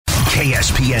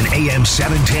KSPN AM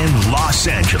 710 Los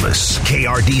Angeles.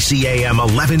 KRDC AM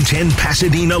 1110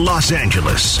 Pasadena, Los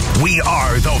Angeles. We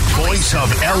are the voice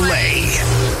of LA.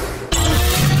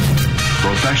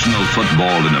 Professional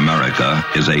football in America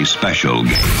is a special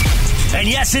game. And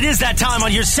yes, it is that time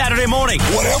on your Saturday morning.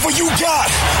 Whatever you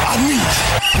got, I need.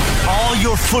 All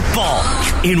your football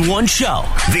in one show.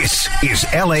 This is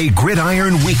LA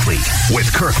Gridiron Weekly with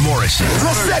Kirk Morrison.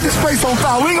 Let's set this place on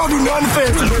fire. We ain't gonna do nothing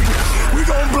fancy. We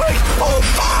gonna play on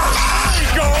fire.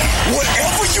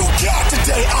 Whatever you got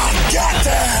today, I got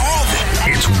to have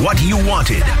it. It's what you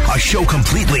wanted. A show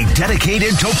completely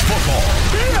dedicated to football.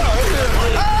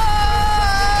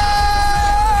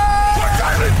 What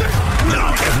time is it?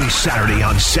 Now, every Saturday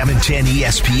on 710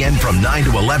 ESPN from 9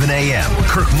 to 11 a.m.,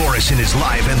 Kirk Morrison is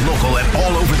live and local and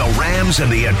all over the Rams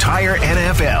and the entire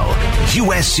NFL.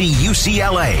 USC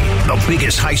UCLA, the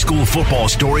biggest high school football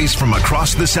stories from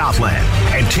across the Southland,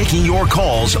 and taking your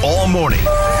calls all morning. Here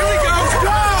we go.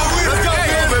 Let's go.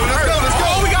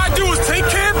 All we got to do is take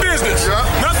care of business.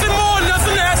 Yeah. Nothing more,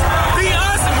 nothing less. Be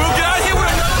us, and we'll get out here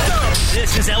with another dub.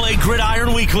 This is LA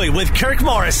Gridiron Weekly with Kirk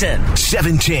Morrison.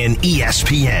 710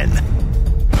 ESPN.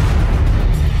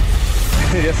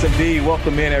 Yes, indeed.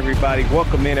 Welcome in, everybody.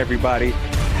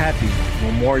 Happy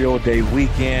Memorial Day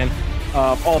weekend.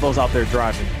 All those out there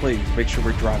driving, please make sure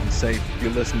we're driving safe. If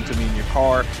you're listening to me in your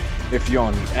car, if you're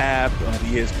on the app, the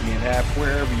ESPN app,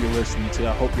 wherever you're listening to,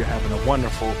 I hope you're having a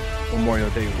wonderful Memorial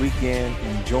Day weekend,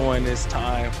 enjoying this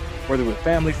time, whether with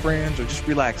family, friends, or just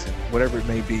relaxing, whatever it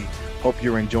may be. Hope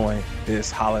you're enjoying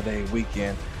this holiday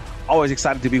weekend. Always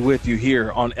excited to be with you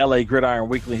here on LA Gridiron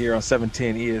Weekly here on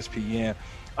 710 ESPN.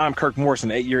 I'm Kirk Morrison,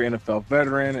 8-year NFL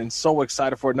veteran, and so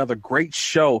excited for another great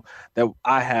show that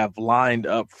I have lined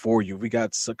up for you. We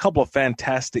got a couple of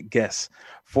fantastic guests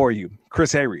for you.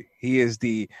 Chris Hayre, he is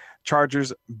the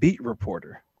Chargers beat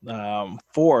reporter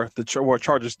for the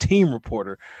Chargers team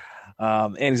reporter,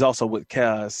 and he's also with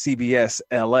CBS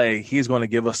LA. He's going to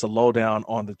give us a lowdown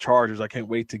on the Chargers. I can't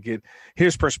wait to get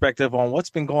his perspective on what's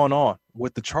been going on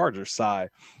with the Chargers side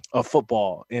of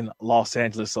football in Los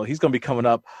Angeles. So he's going to be coming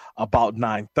up about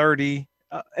 9:30.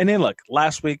 And then look,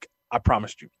 last week I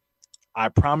promised you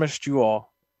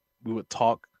all we would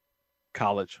talk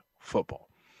college football.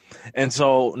 And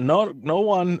so no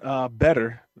one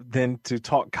better than to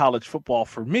talk college football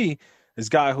for me is a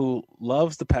guy who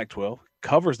loves the Pac-12,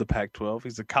 covers the Pac-12.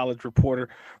 He's a college reporter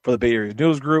for the Bay Area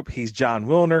News Group. He's John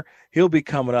Wilner. He'll be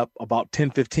coming up about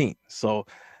 10:15. So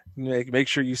make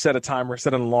sure you set a timer,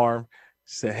 set an alarm.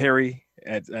 Chris Hayre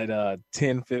at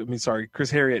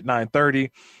 9:30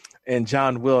 and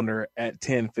John Wilner at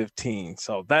 10:15.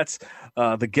 So that's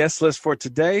the guest list for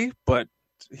today. But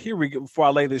here we go. Before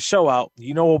I lay this show out,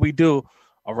 you know what we do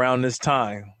around this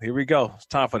time. Here we go. It's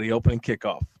time for the opening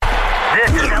kickoff.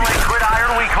 This is LA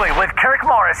Gridiron Weekly with Kirk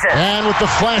Morrison. And with the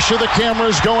flash of the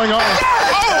cameras going on.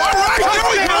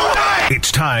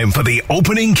 It's time for the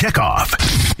opening kickoff.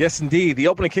 Yes, indeed. The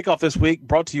opening kickoff this week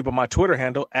brought to you by my Twitter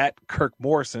handle at Kirk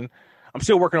Morrison. I'm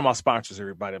still working on my sponsors,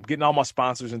 everybody. I'm getting all my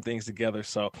sponsors and things together,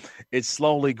 so it's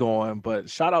slowly going. But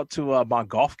shout out to my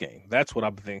golf game. That's what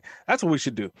I'm thinking. That's what we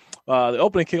should do. The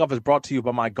opening kickoff is brought to you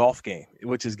by my golf game,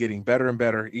 which is getting better and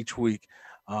better each week.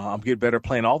 I'm getting better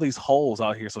playing all these holes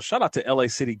out here. So shout out to LA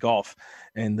City Golf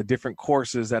and the different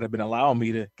courses that have been allowing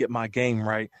me to get my game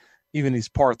right. Even these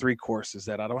par 3 courses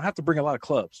that I don't have to bring a lot of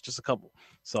clubs, just a couple.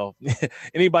 So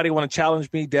anybody want to challenge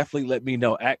me, definitely let me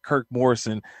know at Kirk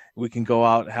Morrison. We can go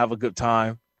out, have a good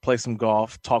time, play some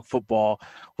golf, talk football,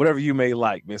 whatever you may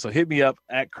like, man. So hit me up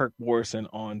at Kirk Morrison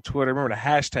on Twitter. Remember the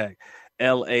hashtag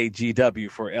LAGW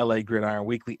for LA Gridiron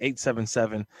Weekly,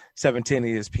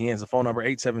 877-710-ESPN. The phone number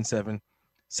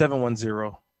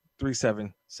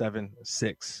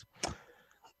 877-710-3776.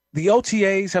 The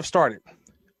OTAs have started.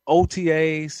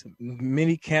 OTAs,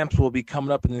 mini camps will be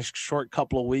coming up in this short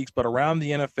couple of weeks, but around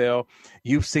the NFL,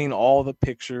 you've seen all the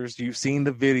pictures, you've seen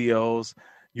the videos,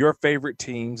 your favorite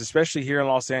teams, especially here in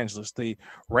Los Angeles. The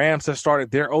Rams have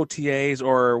started their OTAs,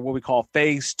 or what we call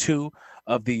phase 2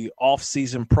 of the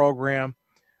off-season program.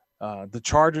 The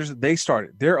Chargers, they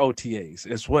started their OTAs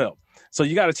as well. So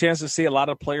you got a chance to see a lot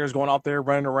of players going out there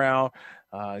running around,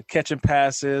 catching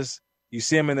passes. You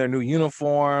see them in their new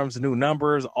uniforms, new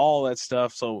numbers, all that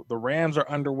stuff. So the Rams are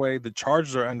underway, the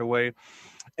Chargers are underway,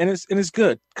 and it's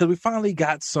good because we finally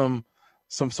got some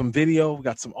video, we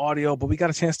got some audio, but we got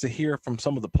a chance to hear from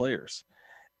some of the players.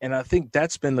 And I think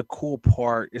that's been the cool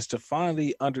part, is to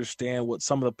finally understand what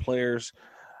some of the players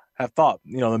have thought.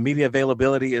 You know, the media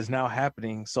availability is now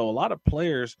happening, so a lot of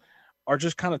players are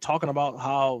just kind of talking about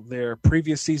how their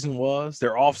previous season was,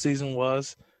 their off season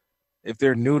was, if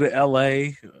they're new to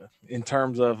LA in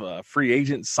terms of free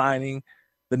agent signing,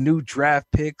 the new draft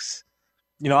picks.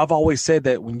 I've always said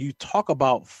that when you talk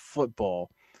about football,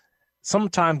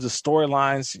 sometimes the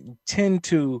storylines tend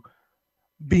to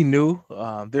be new.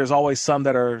 There's always some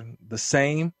that are the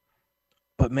same,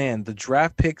 but man, the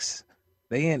draft picks,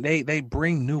 they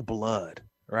bring new blood,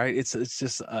 right? It's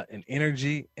just an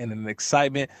energy and an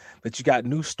excitement that you got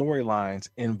new storylines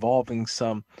involving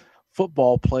some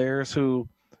football players who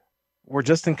were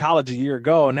just in college a year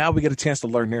ago. And now we get a chance to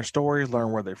learn their stories,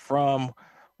 learn where they're from.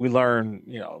 We learn,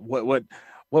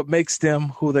 what makes them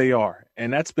who they are.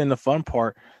 And that's been the fun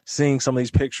part, seeing some of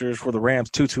these pictures for the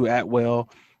Rams. Tutu Atwell,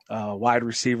 wide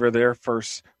receiver, their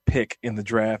first pick in the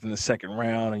draft in the second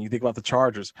round. And you think about the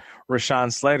Chargers,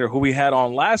 Rashawn Slater, who we had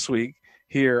on last week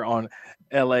here on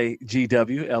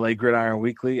LAGW, LA Gridiron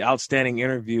Weekly. Outstanding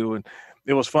interview. And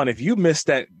it was fun. If you missed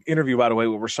that interview, by the way,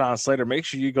 with Rashawn Slater, make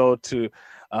sure you go to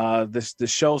the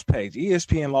show's page,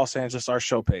 ESPN Los Angeles, our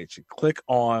show page. Click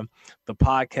on the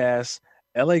podcast.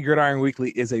 LA Gridiron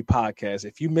Weekly is a podcast.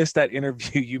 If you missed that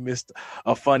interview, you missed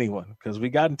a funny one, because we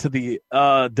got into the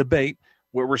debate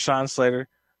with Rashawn Slater.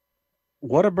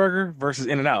 Whataburger versus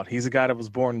In-N-Out. He's a guy that was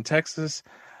born in Texas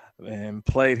and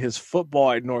played his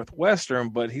football at Northwestern,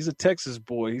 but he's a Texas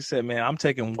boy. He said, man, I'm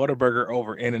taking Whataburger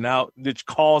over In-N-Out, which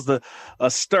caused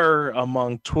a stir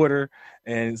among Twitter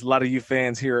and a lot of you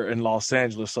fans here in Los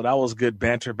Angeles. So that was good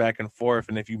banter back and forth.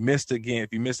 And if you missed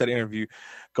that interview,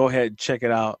 go ahead and check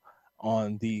it out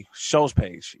on the show's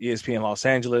page, ESPN Los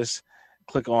Angeles.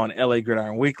 Click on LA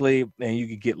Gridiron Weekly, and you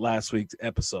can get last week's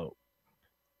episode.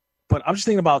 But I'm just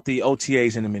thinking about the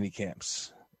OTAs and the mini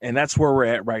camps. And that's where we're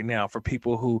at right now. For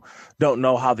people who don't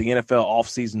know how the NFL off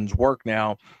seasons work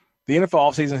now, the NFL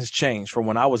off season has changed from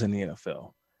when I was in the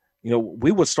NFL.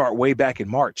 We would start way back in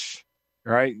March,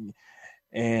 right?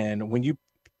 And when you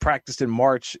practiced in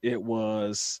March, it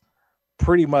was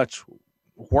pretty much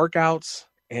workouts,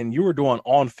 and you were doing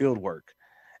on-field work.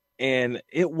 And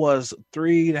it was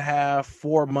 3.5,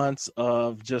 4 months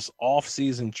of just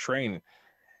off-season training.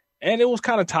 And it was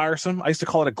kind of tiresome. I used to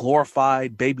call it a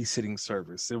glorified babysitting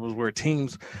service. It was where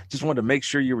teams just wanted to make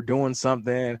sure you were doing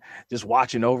something, just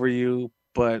watching over you.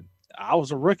 But I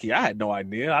was a rookie. I had no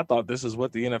idea. I thought this is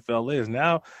what the NFL is.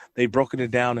 Now they've broken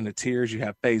it down into tiers. You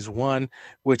have phase 1,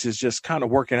 which is just kind of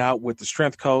working out with the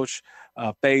strength coach.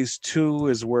 Phase 2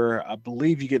 is where I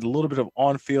believe you get a little bit of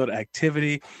on-field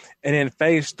activity. And then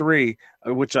phase 3,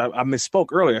 which I misspoke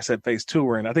earlier. I said phase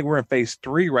 2 I think we're in phase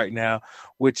 3 right now,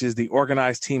 which is the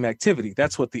organized team activity.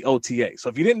 That's what the OTA. So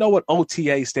if you didn't know what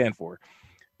OTA stand for,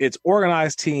 it's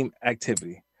organized team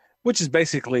activity, which is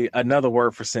basically another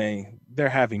word for saying they're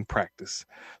having practice.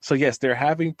 So yes, they're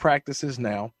having practices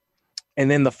now. And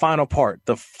then the final part,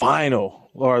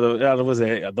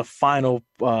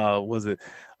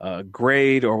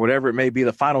 grade or whatever it may be,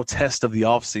 the final test of the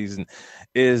offseason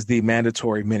is the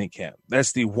mandatory minicamp.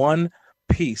 That's the one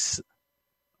piece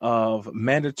of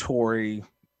mandatory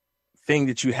thing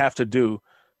that you have to do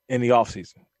in the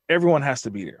offseason. Everyone has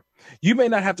to be there. You may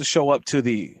not have to show up to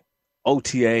the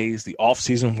OTAs, the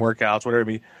offseason workouts, whatever it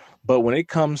be, but when it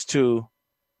comes to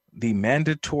the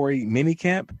mandatory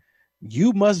minicamp,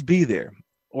 you must be there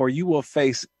or you will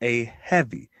face a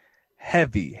heavy,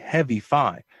 heavy, heavy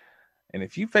fine. And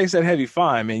if you face that heavy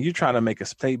fine, man, you're trying to make a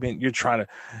statement. You're trying to,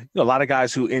 a lot of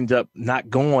guys who end up not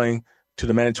going to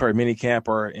the mandatory minicamp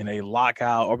or in a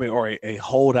lockout or a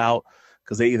holdout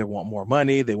because they either want more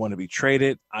money, they want to be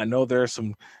traded. I know there are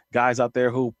some guys out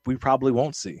there who we probably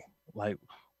won't see, like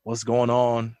what's going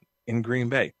on in Green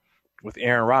Bay with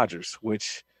Aaron Rodgers,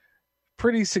 which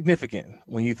pretty significant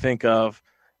when you think of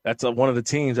that's one of the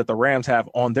teams that the Rams have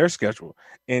on their schedule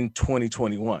in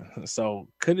 2021. So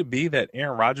could it be that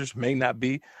Aaron Rodgers may not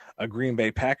be a Green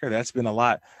Bay Packer? That's been a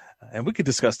lot. And we could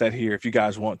discuss that here if you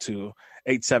guys want to.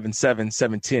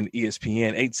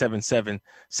 877-710-ESPN,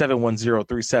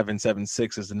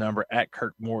 877-710-3776 is the number, at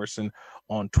Kirk Morrison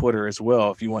on Twitter as well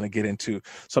if you want to get into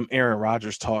some Aaron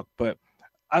Rodgers talk. But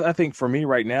I think for me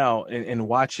right now, in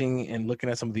watching and looking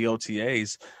at some of the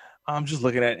OTAs, I'm just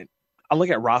looking at it. I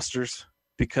look at rosters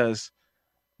because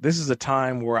this is a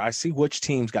time where I see which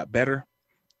teams got better,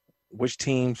 which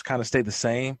teams kind of stay the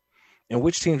same, and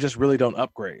which teams just really don't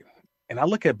upgrade. And I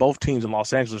look at both teams in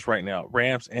Los Angeles right now,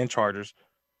 Rams and Chargers.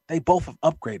 They both have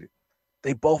upgraded.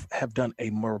 They both have done a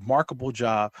remarkable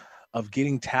job of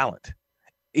getting talent,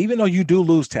 even though you do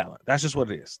lose talent. That's just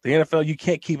what it is. The NFL, you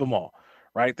can't keep them all,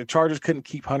 right? The Chargers couldn't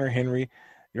keep Hunter Henry,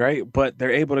 right? But they're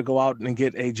able to go out and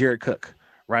get a Jared Cook,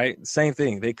 right? Same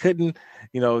thing. They couldn't,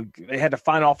 they had to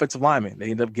find offensive linemen.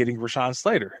 They ended up getting Rashawn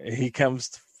Slater. And he comes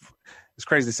it's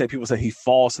crazy to say. People say he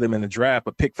falls to them in the draft,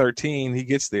 but pick 13, he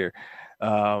gets there.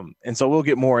 And so we'll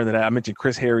get more into that. I mentioned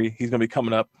Chris Harry. He's going to be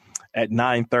coming up at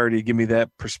 9:30. Give me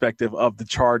that perspective of the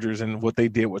Chargers and what they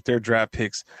did with their draft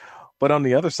picks. But on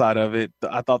the other side of it,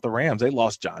 I thought the Rams, they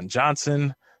lost John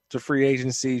Johnson to free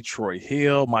agency, Troy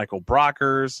Hill, Michael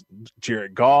Brockers,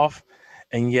 Jared Goff,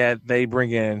 and yet they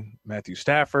bring in Matthew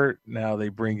Stafford. Now they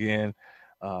bring in,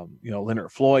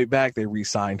 Leonard Floyd back. They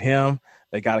re-signed him.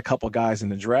 They got a couple guys in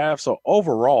the draft. So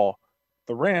overall,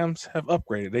 the Rams have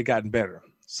upgraded. They've gotten better.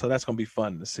 So that's going to be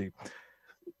fun to see.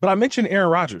 But I mentioned Aaron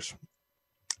Rodgers.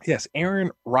 Yes,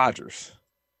 Aaron Rodgers.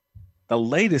 The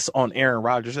latest on Aaron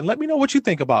Rodgers. And let me know what you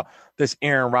think about this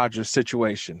Aaron Rodgers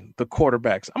situation, the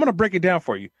quarterbacks. I'm going to break it down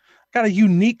for you. I got a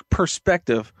unique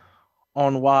perspective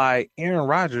on why Aaron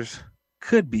Rodgers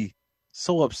could be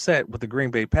so upset with the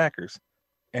Green Bay Packers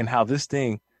and how this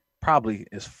thing probably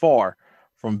is far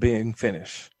from being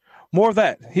finished. More of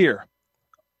that here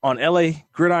on LA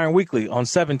Gridiron Weekly on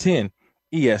 710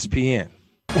 ESPN.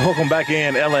 Welcome back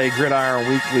in LA Gridiron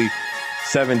Weekly,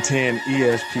 710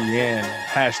 ESPN,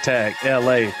 hashtag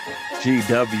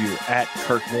LAGW, at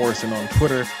Kirk Morrison on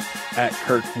Twitter, at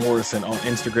Kirk Morrison on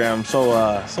Instagram.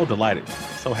 So delighted,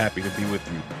 so happy to be with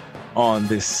you on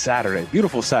this Saturday,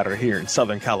 beautiful Saturday here in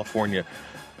Southern California.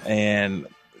 And,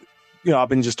 I've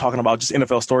been just talking about just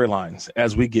NFL storylines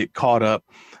as we get caught up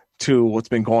to what's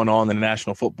been going on in the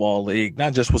National Football League,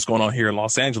 not just what's going on here in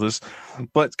Los Angeles,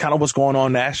 but kind of what's going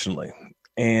on nationally.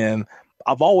 And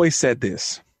I've always said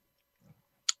this.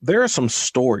 There are some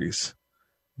stories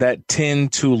that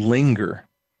tend to linger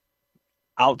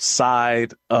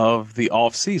outside of the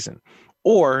off season,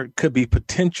 or could be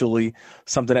potentially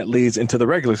something that leads into the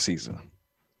regular season.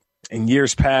 In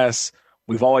years past,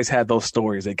 we've always had those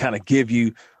stories. They kind of give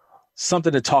you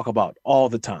something to talk about all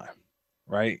the time,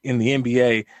 right? In the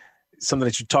NBA, something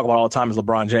that you talk about all the time is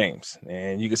LeBron James.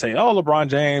 And you can say, oh, LeBron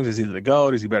James is either the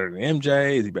GOAT, is he better than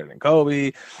MJ, is he better than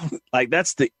Kobe? Like,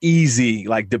 that's the easy,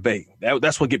 debate.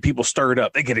 That's what get people stirred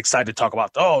up. They get excited to talk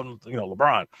about,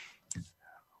 LeBron.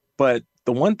 But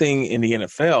the one thing in the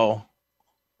NFL,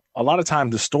 a lot of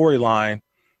times the storyline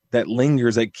that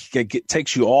lingers, that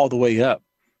takes you all the way up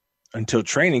until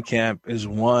training camp, is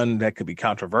one that could be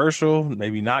controversial,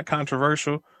 maybe not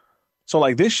controversial. So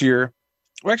like this year,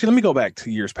 well, actually, let me go back to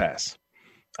years past.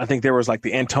 I think there was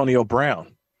the Antonio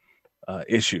Brown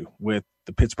issue with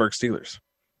the Pittsburgh Steelers.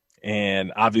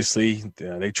 And obviously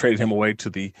they traded him away to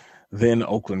the then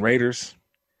Oakland Raiders.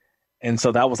 And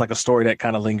so that was a story that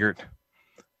kind of lingered.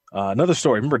 Another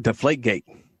story, remember Deflategate?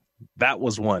 That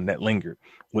was one that lingered.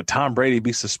 Would Tom Brady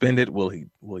be suspended? Will he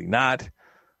not?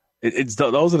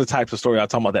 Those are the types of stories I'm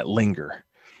talking about that linger.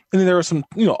 And then there were some,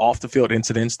 off the field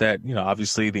incidents that,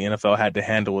 obviously the NFL had to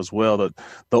handle as well.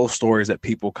 Those stories that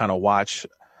people kind of watch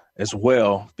as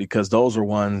well, because those are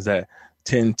ones that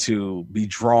tend to be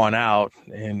drawn out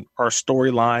and are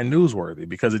storyline newsworthy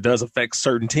because it does affect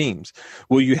certain teams.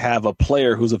 Will you have a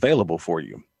player who's available for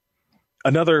you?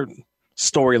 Another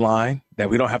storyline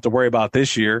that we don't have to worry about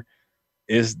this year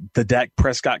is the Dak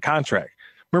Prescott contract.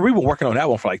 Remember, we've been working on that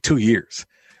one for 2 years.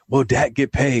 Will Dak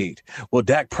get paid? Will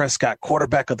Dak Prescott,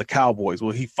 quarterback of the Cowboys,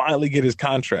 will he finally get his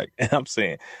contract? And I'm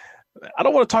saying, I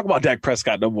don't want to talk about Dak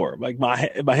Prescott no more. My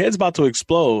head's about to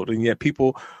explode, and yet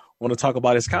people want to talk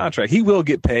about his contract. He will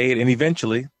get paid, and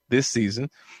eventually this season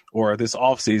or this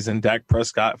offseason, Dak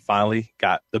Prescott finally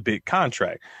got the big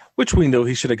contract, which we knew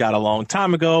he should have got a long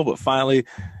time ago. But finally,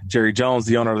 Jerry Jones,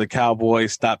 the owner of the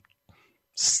Cowboys, stopped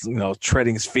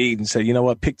treading his feet and said, you know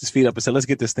what, picked his feet up and said, let's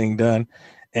get this thing done.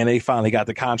 And they finally got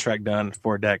the contract done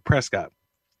for Dak Prescott.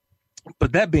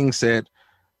 But that being said,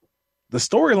 the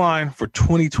storyline for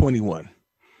 2021,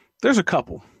 there's a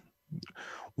couple.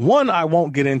 One I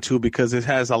won't get into because it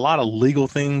has a lot of legal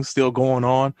things still going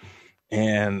on.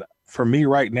 And for me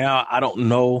right now, I don't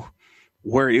know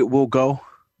where it will go.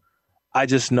 I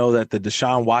just know that the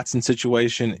Deshaun Watson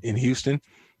situation in Houston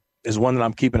is one that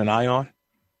I'm keeping an eye on,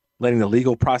 letting the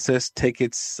legal process take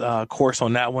its course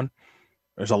on that one.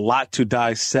 There's a lot to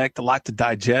dissect, a lot to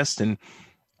digest, and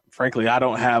frankly, I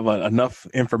don't have enough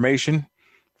information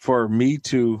for me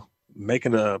to make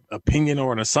an opinion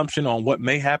or an assumption on what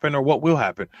may happen or what will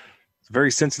happen. It's a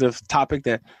very sensitive topic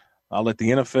that I'll let the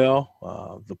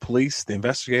NFL, the police, the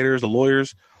investigators, the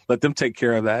lawyers, let them take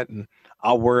care of that, and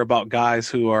I'll worry about guys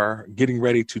who are getting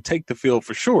ready to take the field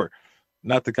for sure,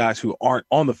 not the guys who aren't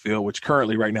on the field, which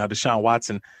currently right now Deshaun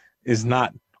Watson is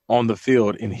not on the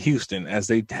field in Houston as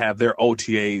they have their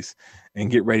OTAs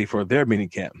and get ready for their mini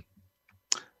camp.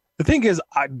 The thing is,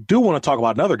 I do want to talk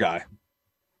about another guy.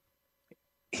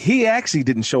 He actually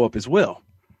didn't show up as well.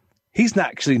 He's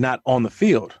not on the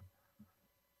field,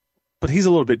 but he's a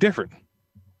little bit different.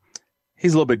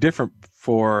 He's a little bit different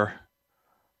for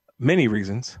many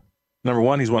reasons. Number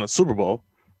one, he's won a Super Bowl.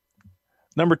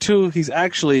 Number two, he's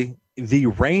actually the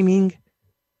reigning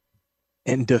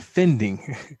and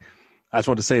defending. I just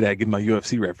want to say that, give my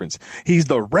UFC reference. He's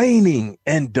the reigning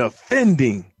and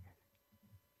defending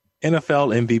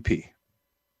NFL MVP.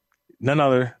 None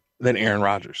other than Aaron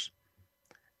Rodgers.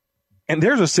 And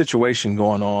there's a situation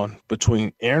going on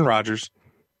between Aaron Rodgers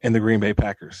and the Green Bay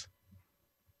Packers.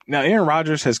 Now, Aaron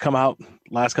Rodgers has come out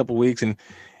last couple of weeks, and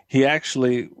he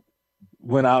actually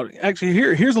went out. Actually,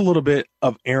 here's a little bit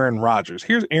of Aaron Rodgers.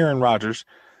 Here's Aaron Rodgers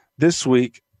this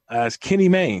week as Kenny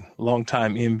Mayne,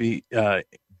 longtime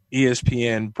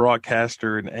ESPN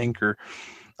broadcaster and anchor,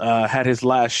 had his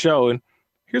last show. And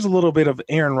here's a little bit of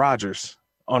Aaron Rodgers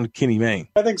on Kenny Mayne.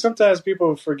 I think sometimes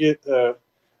people forget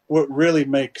what really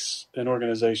makes an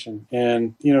organization.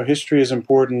 And, history is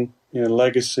important,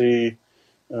 legacy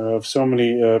of so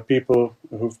many people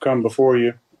who've come before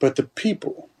you. But the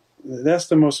people, that's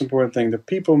the most important thing. The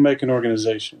people make an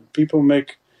organization. People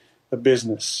make a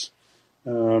business.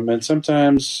 And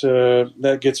sometimes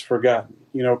that gets forgotten.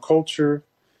 Culture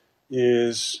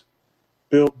is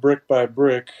built brick by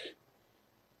brick,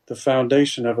 the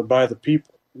foundation of it by the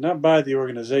people, not by the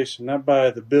organization, not by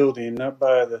the building, not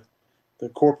by the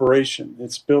corporation.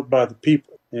 It's built by the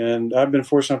people. And I've been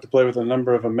fortunate enough to play with a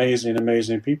number of amazing,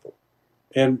 amazing people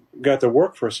and got to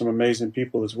work for some amazing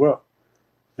people as well.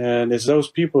 And it's those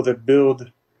people that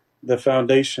build the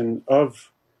foundation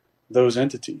of those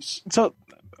entities. So,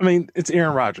 it's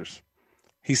Aaron Rodgers.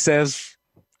 He says,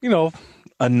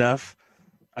 enough.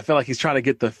 I feel like he's trying to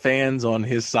get the fans on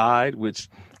his side, which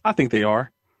I think they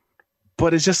are.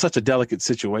 But it's just such a delicate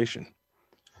situation.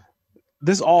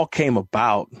 This all came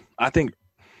about, I think,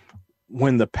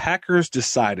 when the Packers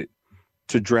decided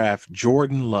to draft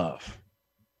Jordan Love,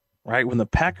 right? When the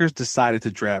Packers decided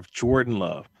to draft Jordan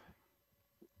Love,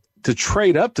 to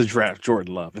trade up to draft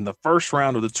Jordan Love in the first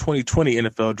round of the 2020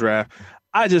 NFL draft,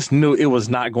 I just knew it was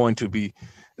not going to be,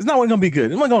 it's not going to be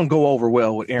good. It's not going to go over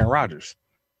well with Aaron Rodgers.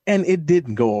 And it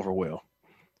didn't go over well.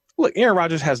 Look, Aaron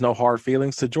Rodgers has no hard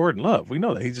feelings to Jordan Love. We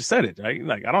know that. He just said it, right?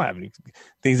 Like, I don't have any,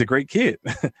 he's a great kid.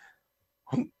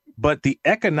 But the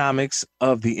economics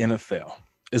of the NFL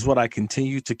is what I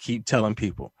continue to keep telling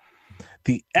people.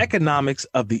 The economics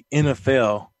of the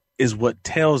NFL is what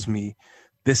tells me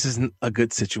this isn't a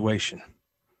good situation.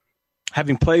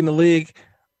 Having played in the league,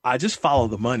 I just follow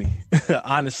the money.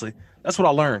 Honestly, that's what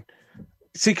I learned.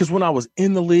 See, because when I was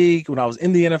in the league, when I was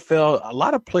in the NFL, a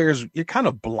lot of players, you're kind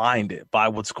of blinded by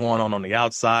what's going on the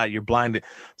outside. You're blinded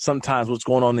sometimes what's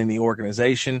going on in the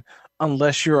organization,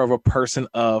 unless you're of a person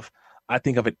of, I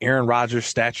think, of an Aaron Rodgers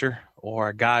stature, or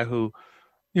a guy who,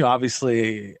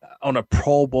 obviously on a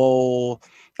Pro Bowl,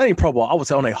 not even Pro Bowl, I would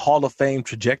say on a Hall of Fame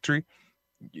trajectory.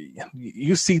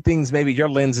 You see things, maybe your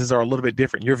lenses are a little bit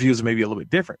different. Your views are maybe a little bit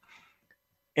different.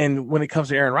 And when it comes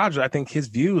to Aaron Rodgers, I think his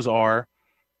views are,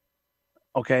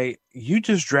 okay, you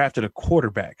just drafted a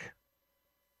quarterback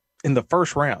in the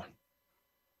first round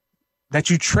that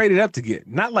you traded up to get.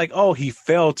 Not like, oh, he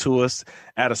fell to us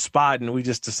at a spot and we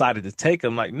just decided to take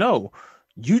him. Like, no,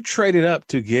 you traded up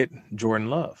to get Jordan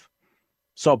Love.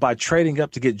 So by trading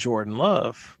up to get Jordan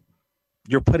Love,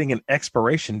 you're putting an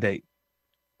expiration date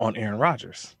on Aaron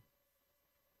Rodgers.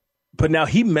 But now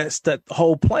he messed that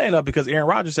whole plan up because Aaron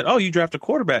Rodgers said, oh, you draft a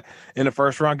quarterback in the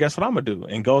first round. Guess what I'm going to do?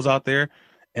 And goes out there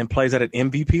and plays at an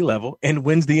MVP level and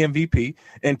wins the MVP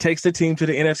and takes the team to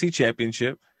the NFC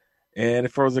Championship.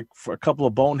 And for a couple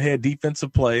of bonehead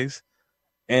defensive plays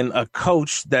and a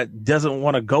coach that doesn't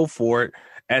want to go for it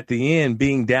at the end,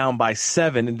 being down by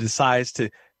 7 and decides to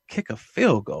kick a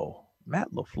field goal.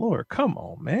 Matt LaFleur, come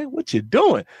on, man, what you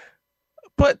doing?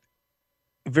 But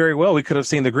very well, we could have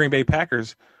seen the Green Bay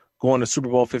Packers going to Super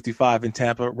Bowl 55 in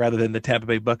Tampa rather than the Tampa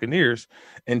Bay Buccaneers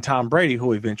and Tom Brady,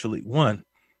 who eventually won.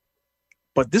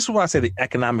 But this is why I say the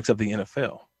economics of the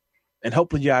NFL. And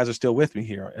hopefully you guys are still with me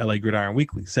here on LA Gridiron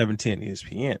Weekly, 710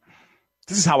 ESPN.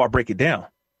 This is how I break it down.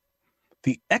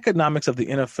 The economics of the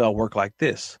NFL work like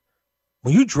this.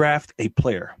 When you draft a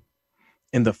player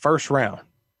in the first round,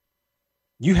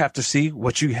 you have to see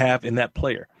what you have in that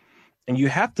player. And you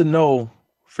have to know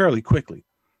fairly quickly.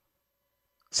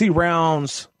 See,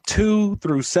 rounds 2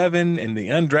 through 7 and the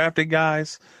undrafted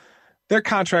guys, their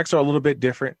contracts are a little bit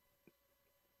different.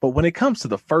 But when it comes to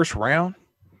the first round,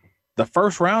 the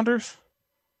first rounders,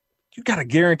 you got a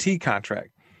guaranteed contract.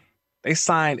 They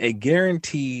signed a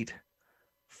guaranteed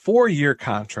 4-year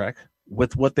contract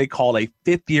with what they call a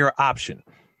 5th-year option.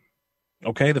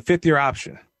 Okay, the 5th-year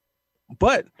option.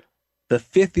 But the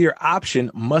 5th-year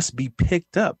option must be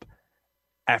picked up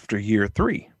after year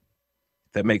 3.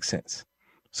 If that makes sense.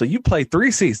 So you play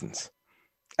 3 seasons.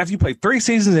 after you play 3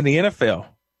 seasons in the NFL,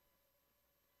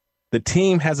 the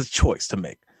team has a choice to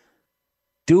make.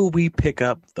 Do we pick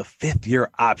up the 5th-year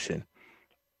option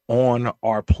on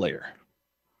our player?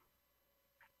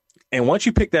 And once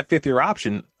you pick that 5th-year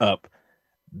option up,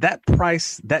 that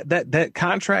price, that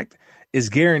contract is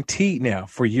guaranteed now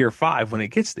for year 5 when it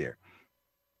gets there.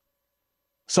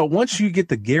 So once you get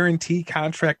the guaranteed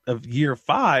contract of year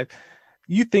 5,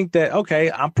 you think that,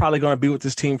 okay, I'm probably going to be with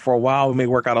this team for a while. We may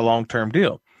work out a long-term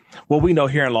deal. Well, we know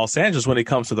here in Los Angeles, when it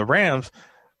comes to the Rams,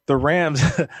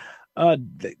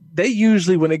 they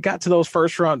usually, when it got to those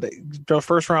first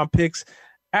round picks,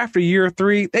 after year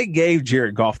 3, they gave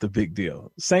Jared Goff the big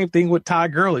deal. Same thing with Ty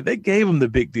Gurley. They gave him the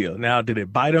big deal. Now, did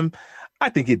it bite him? I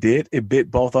think it did. It bit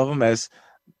both of them, as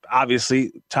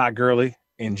obviously Ty Gurley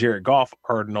and Jared Goff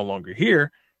are no longer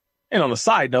here. And on the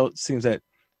side note, it seems that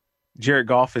Jared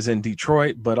Goff is in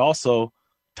Detroit, but also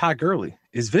Ty Gurley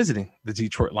is visiting the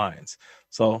Detroit Lions.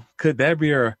 So could that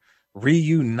be a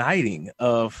reuniting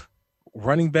of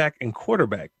running back and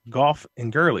quarterback, Goff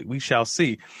and Gurley? We shall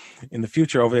see in the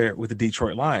future over there with the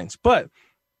Detroit Lions. But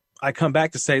I come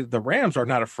back to say the Rams are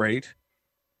not afraid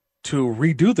to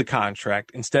redo the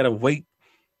contract instead of wait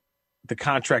the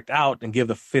contract out and give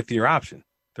the 5th-year option.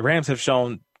 The Rams have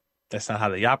shown that's not how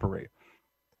they operate.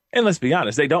 And let's be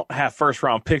honest, they don't have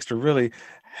first-round picks to really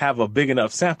have a big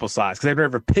enough sample size because they're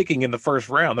never picking in the first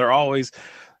round. They're always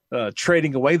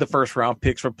trading away the first-round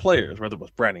picks for players, whether it was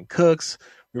Brandon Cooks.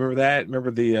 Remember that?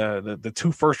 Remember the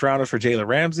 2 first-rounders for Jalen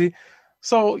Ramsey?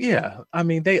 So, yeah, I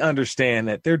mean, they understand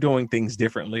that they're doing things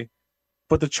differently.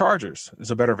 But the Chargers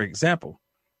is a better example.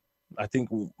 I think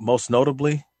most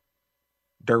notably,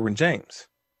 Derwin James.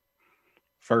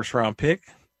 First-round pick.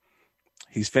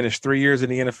 He's finished 3 years in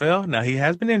the NFL. Now, he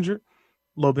has been injured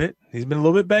a little bit. He's been a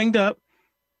little bit banged up.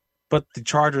 But the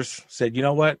Chargers said, you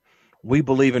know what? We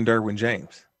believe in Derwin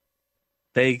James.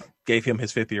 They gave him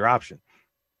his 5th-year option.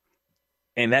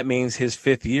 And that means his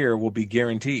 5th year will be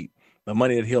guaranteed, the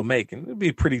money that he'll make. And it'll be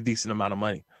a pretty decent amount of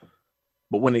money.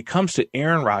 But when it comes to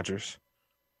Aaron Rodgers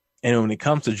and when it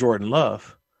comes to Jordan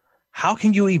Love, how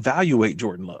can you evaluate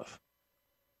Jordan Love?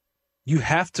 You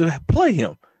have to play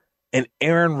him. And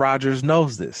Aaron Rodgers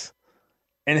knows this.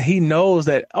 And he knows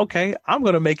that, okay, I'm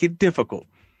going to make it difficult.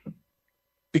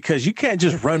 Because you can't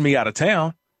just run me out of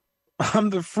town. I'm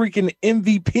the freaking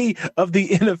MVP of the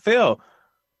NFL.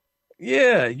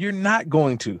 Yeah, you're not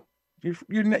going to.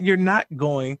 You're not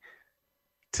going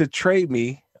to trade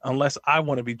me unless I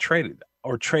want to be traded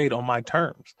or trade on my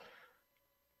terms.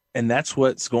 And that's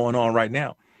what's going on right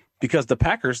now. Because the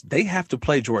Packers, they have to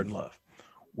play Jordan Love.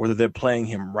 Whether they're playing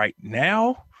him right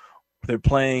now, they're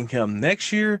playing him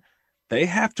next year, they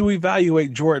have to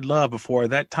evaluate Jordan Love before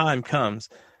that time comes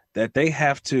that they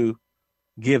have to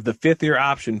give the 5th-year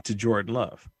option to Jordan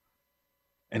Love.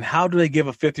 And how do they give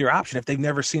a 5th-year option if they've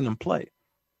never seen him play?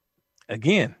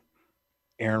 Again,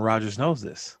 Aaron Rodgers knows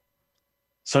this.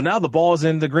 So now the ball is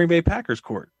in the Green Bay Packers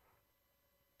court.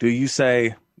 Do you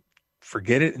say,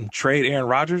 forget it and trade Aaron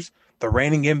Rodgers, the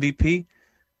reigning MVP,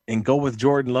 and go with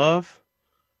Jordan Love?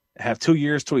 Have 2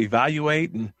 years to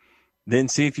evaluate and then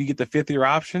see if you get the 5th-year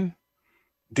option?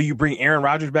 Do you bring Aaron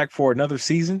Rodgers back for another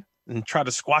season and try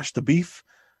to squash the beef?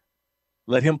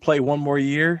 Let him play 1 more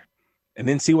year and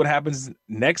then see what happens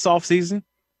next offseason?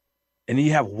 And then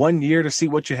you have 1 year to see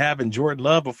what you have in Jordan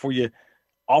Love before you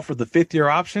offer the 5th-year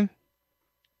option?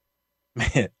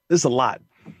 Man, this is a lot.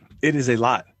 It is a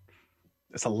lot.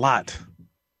 It's a lot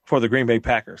for the Green Bay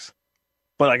Packers.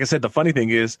 But like I said, the funny thing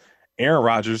is Aaron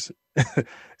Rodgers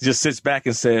just sits back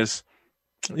and says,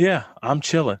 yeah, I'm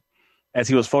chilling. As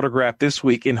he was photographed this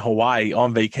week in Hawaii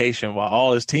on vacation while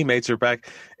all his teammates are back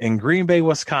in Green Bay,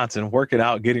 Wisconsin, working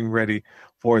out, getting ready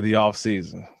for the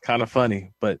offseason. Kind of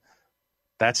funny, but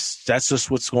that's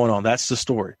just what's going on. That's the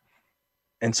story.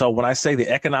 And so when I say the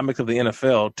economics of the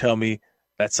NFL tell me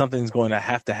that something's going to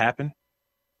happen,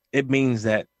 it means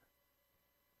that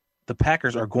the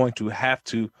Packers are going to have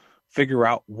to figure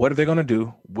out what are they going to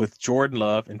do with Jordan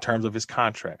Love in terms of his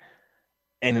contract.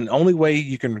 And the only way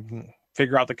you can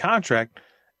figure out the contract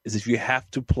is if you have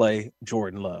to play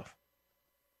Jordan Love.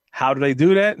 How do they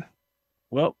do that?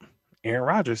 Well, Aaron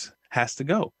Rodgers has to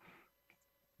go.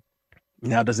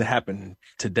 Now, does it happen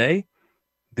today,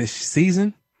 this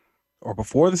season, or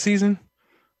before the season?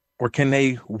 Or can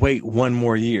they wait 1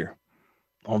 more year?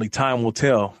 Only time will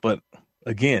tell. But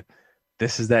again,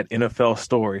 this is that NFL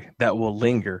story that will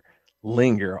linger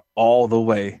all the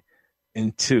way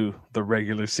into the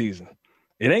regular season.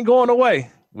 It ain't going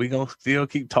away. We're going to still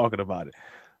keep talking about it.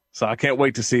 So I can't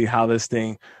wait to see how this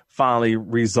thing finally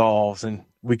resolves and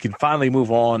we can finally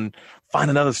move on, find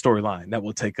another storyline that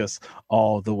will take us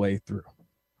all the way through.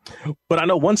 But I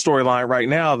know one storyline right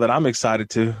now that I'm excited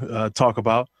to talk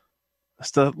about.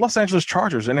 It's the Los Angeles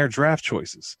Chargers and their draft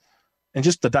choices and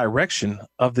just the direction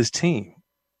of this team.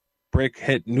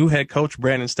 New head coach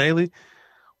Brandon Staley.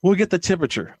 We'll get the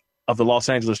temperature of the Los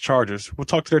Angeles Chargers. We'll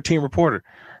talk to their team reporter,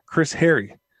 Chris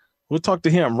Harry. We'll talk to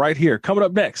him right here. Coming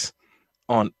up next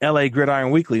on LA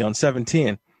Gridiron Weekly on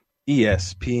 710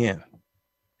 ESPN.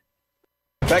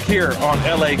 Back here on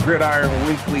LA Gridiron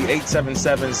Weekly,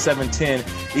 877-710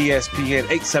 ESPN,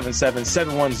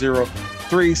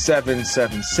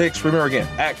 877-710-3776. Remember again,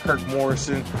 at Kirk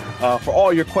Morrison for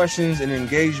all your questions and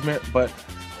engagement. But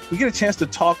we get a chance to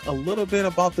talk a little bit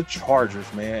about the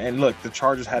Chargers, man. And look, the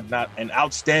Chargers had not an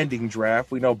outstanding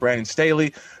draft. We know Brandon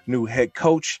Staley, new head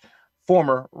coach,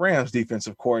 former Rams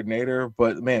defensive coordinator.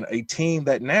 But, man, a team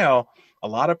that now a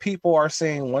lot of people are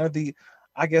saying one of the,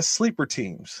 I guess, sleeper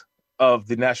teams of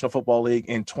the National Football League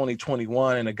in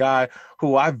 2021, and a guy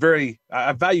who I value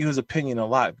his opinion a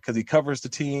lot because he covers the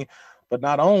team. But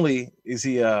not only is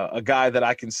he a guy that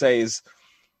I can say is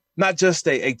not just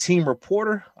a team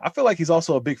reporter, I feel like he's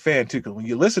also a big fan too, because when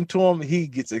you listen to him, he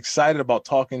gets excited about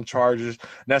talking Chargers. And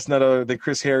that's none other than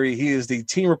Chris Harry. He is the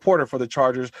team reporter for the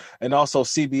Chargers and also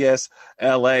CBS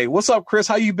LA. What's up, Chris?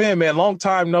 How you been, man? Long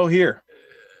time no hear.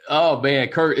 Oh man,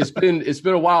 Kurt, it's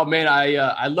been a while, man.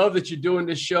 I love that you're doing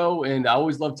this show, and I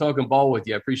always love talking ball with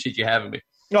you. I appreciate you having me.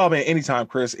 Oh man, anytime,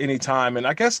 Chris, anytime. And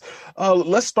I guess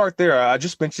let's start there. I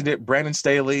just mentioned it, Brandon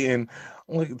Staley, and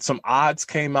some odds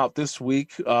came out this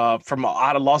week from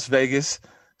out of Las Vegas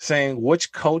saying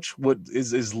which coach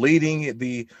is leading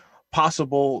the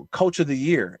possible coach of the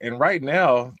year. And right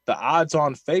now, the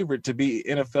odds-on favorite to be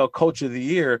NFL coach of the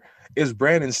year is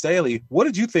Brandon Staley. What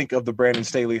did you think of the Brandon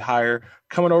Staley hire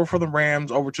coming over from the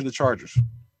Rams over to the Chargers?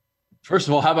 First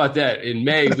of all, how about that? In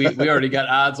May, we already got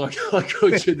odds on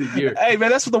coach of the year. Hey, man,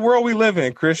 that's the world we live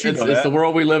in, Chris. It's the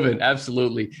world we live in.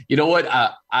 Absolutely. You know what?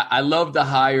 I love the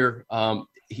hire.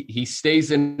 He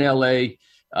stays in L.A.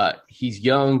 He's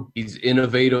young. He's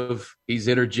innovative. He's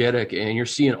energetic. And you're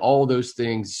seeing all those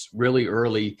things really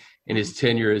early in his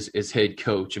tenure as head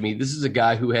coach. I mean, this is a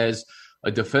guy who has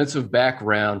a defensive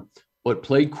background, but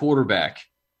played quarterback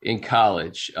in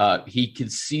college. He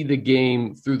could see the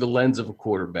game through the lens of a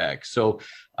quarterback. So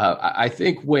I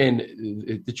think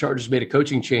when the Chargers made a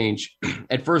coaching change,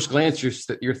 at first glance,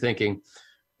 you're thinking,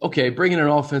 okay, bring in an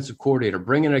offensive coordinator,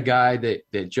 bring in a guy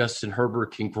that Justin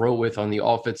Herbert can grow with on the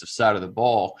offensive side of the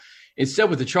ball. Instead,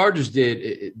 what the Chargers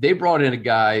did, they brought in a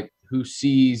guy who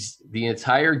sees the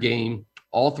entire game,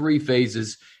 all three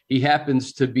phases. He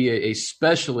happens to be a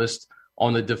specialist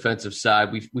on the defensive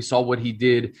side. We saw what he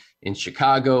did in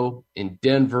Chicago, in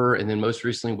Denver, and then most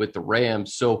recently with the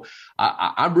Rams. So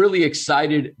I'm really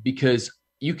excited because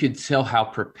you can tell how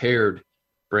prepared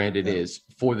Brandon is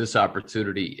for this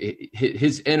opportunity.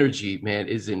 His energy, man,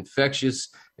 is infectious,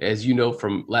 as you know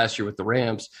from last year with the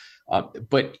Rams.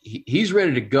 But he's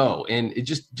ready to go. And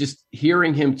just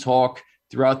hearing him talk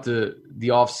throughout the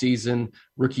offseason,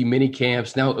 rookie mini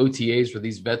camps, now OTAs where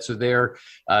these vets are there,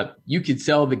 you can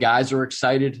tell the guys are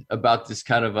excited about this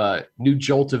kind of a new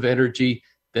jolt of energy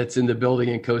that's in the building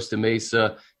in Costa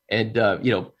Mesa. And,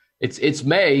 it's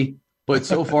May, but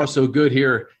so far so good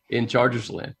here in Chargers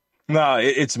land. No,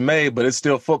 it's May, but it's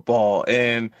still football.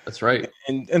 And that's right.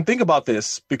 And think about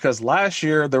this, because last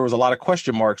year there was a lot of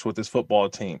question marks with this football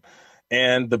team.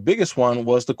 And the biggest one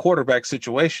was the quarterback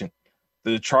situation.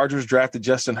 The Chargers drafted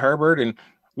Justin Herbert, and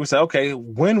we said, okay,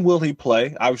 when will he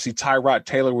play? Obviously, Tyrod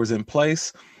Taylor was in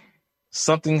place.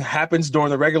 Something happens during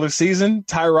the regular season.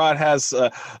 Tyrod has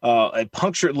a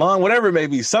punctured lung, whatever it may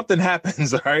be. Something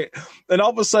happens, all right? And all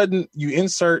of a sudden, you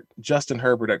insert Justin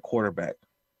Herbert at quarterback,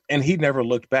 and he never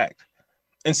looked back.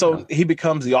 And so he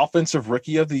becomes the offensive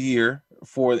rookie of the year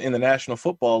in the National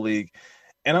Football League.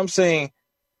 And I'm saying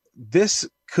this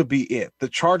could be it. The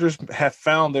Chargers have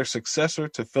found their successor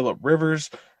to Phillip Rivers,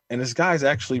 and this guy's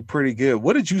actually pretty good.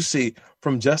 What did you see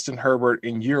from Justin Herbert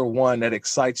in year one that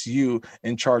excites you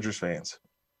and Chargers fans?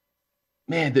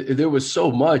 Man, there was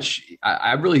so much.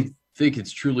 I really think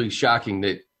it's truly shocking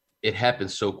that it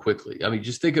happened so quickly. I mean,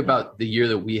 just think about the year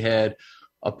that we had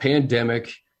a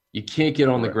pandemic. You can't get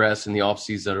on the grass in the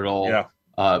offseason at all. Yeah.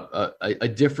 A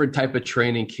different type of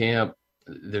training camp.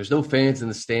 There's no fans in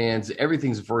the stands.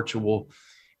 Everything's virtual.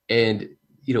 And,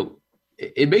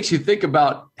 it makes you think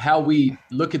about how we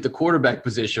look at the quarterback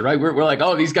position, right? We're like,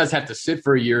 oh, these guys have to sit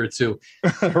for a year or two.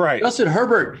 Right. Justin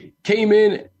Herbert came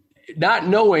in not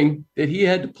knowing that he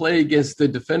had to play against the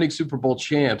defending Super Bowl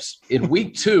champs in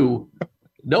week 2,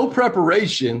 no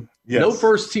preparation, no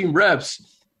first team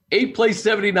reps, 8-play,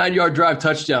 79-yard drive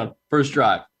touchdown, first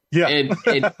drive. Yeah. And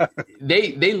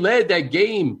they led that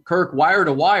game, Kirk, wire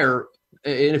to wire.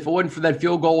 And if it wasn't for that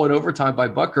field goal in overtime by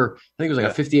Butker, I think it was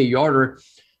like a 58-yarder,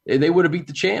 they would have beat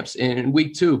the champs in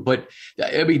week 2. But,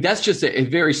 I mean, that's just a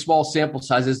very small sample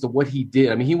size as to what he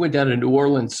did. I mean, he went down to New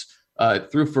Orleans,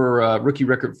 threw for rookie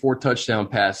record 4 touchdown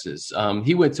passes.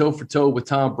 He went toe-for-toe with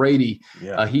Tom Brady.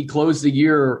 Yeah. He closed the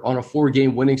year on a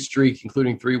 4-game winning streak,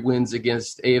 including 3 wins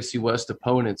against AFC West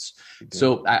opponents.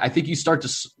 So I think you start to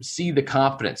see the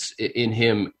confidence in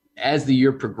him as the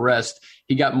year progressed.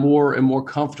 He got more and more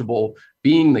comfortable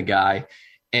being the guy,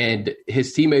 and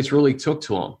his teammates really took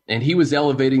to him. And he was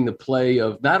elevating the play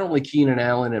of not only Keenan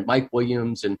Allen and Mike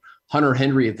Williams and Hunter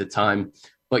Henry at the time,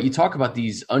 but you talk about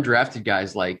these undrafted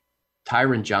guys like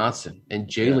Tyron Johnson and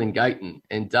Jalen Guyton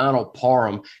and Donald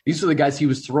Parham. These are the guys he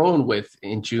was thrown with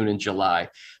in June and July.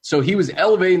 So he was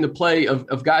elevating the play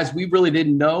of guys we really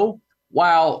didn't know.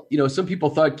 While, some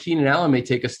people thought Keenan Allen may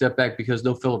take a step back because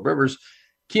no Phillip Rivers,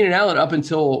 Keenan Allen, up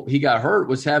until he got hurt,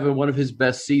 was having one of his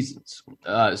best seasons.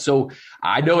 So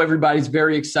I know everybody's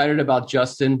very excited about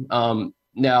Justin.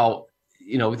 Now,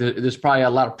 there's probably a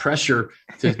lot of pressure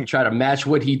to try to match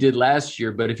what he did last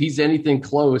year. But if he's anything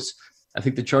close, I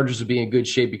think the Chargers will be in good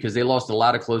shape because they lost a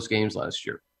lot of close games last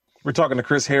year. We're talking to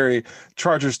Chris Harry,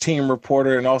 Chargers team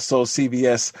reporter, and also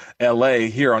CBS LA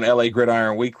here on LA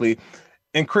Gridiron Weekly.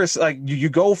 And Chris, like you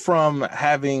go from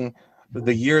having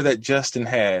the year that Justin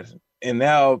had, and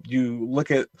now you look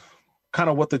at kind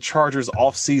of what the Chargers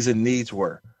offseason needs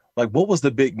were. Like, what was the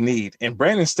big need? And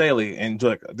Brandon Staley, and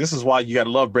like, this is why you got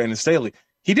to love Brandon Staley.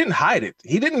 He didn't hide it.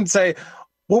 He didn't say,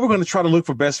 well, we're going to try to look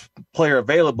for best player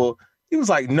available. He was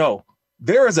like, no,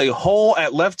 there is a hole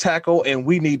at left tackle, and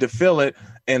we need to fill it.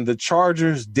 And the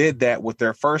Chargers did that with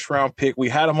their first-round pick. We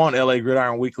had him on LA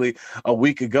Gridiron Weekly a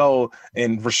week ago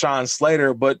in Rashawn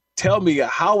Slater. But tell me,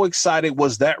 how excited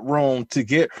was that room to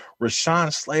get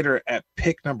Rashawn Slater at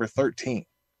pick number 13?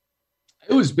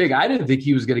 It was big. I didn't think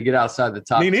he was going to get outside the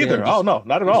top 10. Me neither. Oh, no,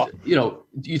 not at all.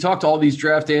 You talk to all these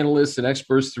draft analysts and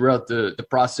experts throughout the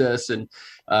process, and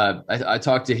I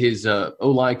talked to his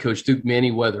O-line coach, Duke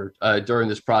Manyweather, during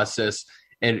this process,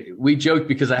 and we joked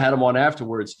because I had him on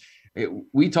afterwards.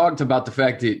 We talked about the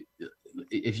fact that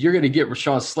if you're going to get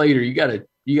Rashawn Slater, you got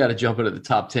to jump into the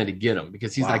top 10 to get him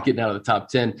because he's not getting out of the top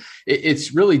 10.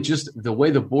 It's really just the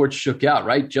way the board shook out,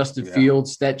 right? Justin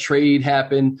Fields, that trade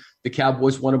happened. The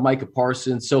Cowboys wanted Micah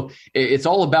Parsons. So it's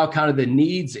all about kind of the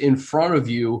needs in front of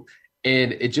you.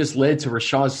 And it just led to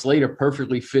Rashawn Slater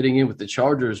perfectly fitting in with the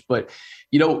Chargers. But,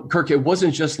 Kirk, it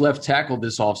wasn't just left tackle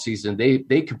this offseason.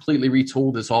 They completely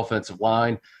retooled this offensive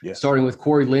line, starting with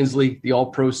Corey Linsley, the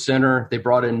all-pro center. They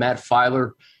brought in Matt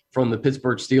Filer from the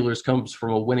Pittsburgh Steelers, comes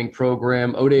from a winning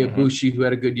program. Ode Abushi, who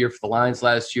had a good year for the Lions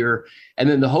last year. And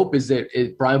then the hope is that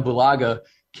Brian Bulaga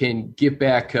can get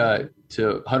back to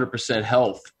 100%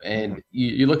 health. And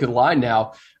you look at the line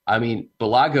now, I mean,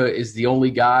 Bulaga is the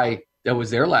only guy that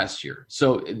was there last year.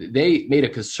 So they made a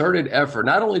concerted effort,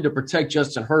 not only to protect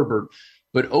Justin Herbert,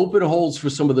 but open holes for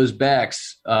some of those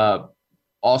backs,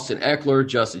 Austin Eckler,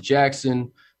 Justin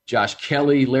Jackson, Josh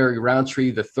Kelly, Larry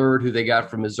Roundtree, the third, who they got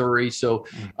from Missouri. So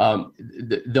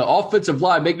the offensive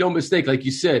line, make no mistake, like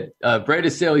you said,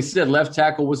 Brandon Staley said left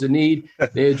tackle was a need.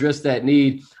 They addressed that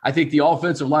need. I think the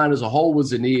offensive line as a whole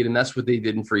was a need, and that's what they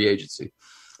did in free agency.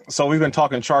 So we've been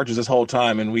talking Chargers this whole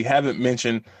time, and we haven't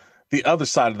mentioned the other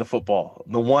side of the football,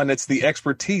 the one that's the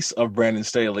expertise of Brandon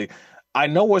Staley. I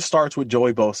know it starts with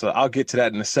Joey Bosa. I'll get to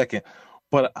that in a second.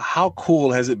 But how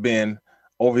cool has it been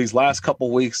over these last couple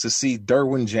of weeks to see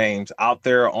Derwin James out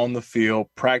there on the field,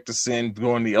 practicing,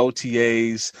 doing the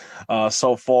OTAs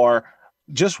so far,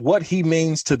 just what he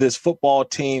means to this football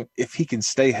team if he can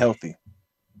stay healthy?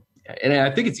 And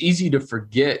I think it's easy to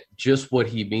forget just what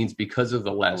he means because of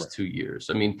the last 2 years.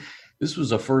 I mean, this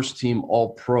was a first-team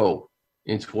All-Pro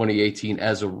in 2018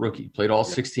 as a rookie, played all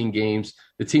 16 games.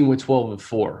 The team went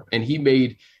 12-4, and he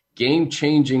made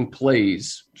game-changing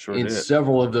plays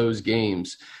several of those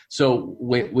games. So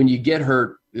when you get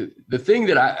hurt, the thing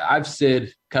that I've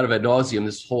said kind of ad nauseum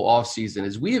this whole offseason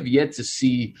is we have yet to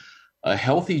see a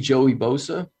healthy Joey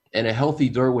Bosa and a healthy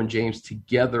Derwin James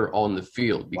together on the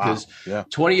field. Because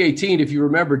 2018, if you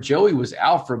remember, Joey was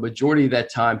out for a majority of that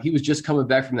time. He was just coming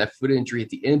back from that foot injury at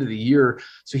the end of the year.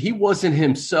 So he wasn't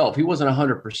himself. He wasn't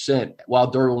 100% while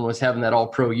Derwin was having that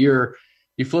all-pro year.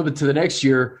 You flip it to the next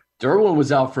year, Derwin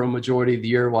was out for a majority of the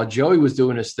year while Joey was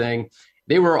doing his thing.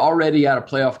 They were already out of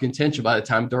playoff contention by the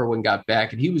time Derwin got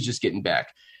back, and he was just getting back.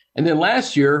 And then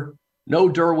last year, no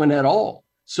Derwin at all.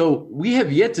 So we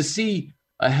have yet to see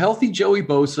a healthy Joey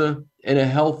Bosa and a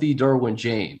healthy Derwin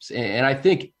James. And I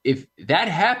think if that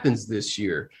happens this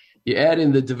year, You add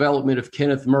in the development of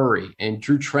Kenneth Murray and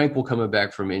Drew Tranquill coming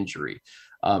back from injury.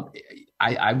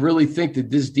 I really think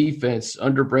that this defense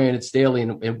under Brandon Staley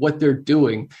and what they're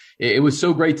doing, it was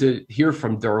so great to hear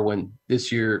from Derwin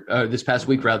this past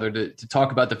week, to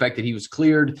talk about the fact that he was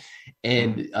cleared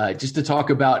and just to talk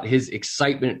about his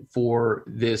excitement for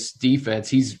this defense.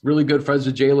 He's really good friends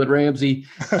with Jalen Ramsey.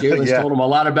 Jalen's told him a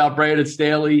lot about Brandon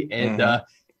Staley, and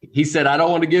he said, I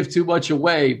don't want to give too much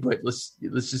away, but let's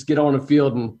just get on the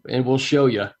field and we'll show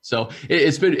you. So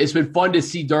it's been fun to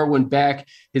see Derwin back.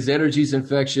 His energy's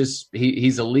infectious.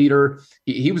 He's a leader.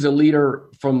 He was a leader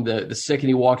from the second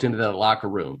he walked into that locker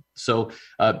room. So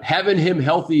having him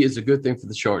healthy is a good thing for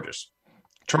the Chargers.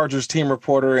 Chargers team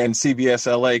reporter and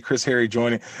CBS LA, Chris Harry,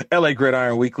 joining LA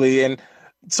Gridiron Weekly. And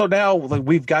so now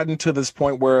we've gotten to this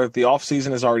point where the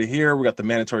offseason is already here. We got the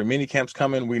mandatory mini camps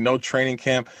coming. We know training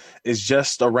camp is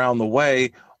just around the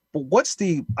way. But what's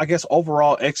the, I guess,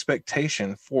 overall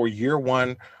expectation for year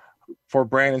one for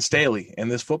Brandon Staley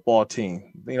and this football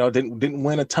team? You know, didn't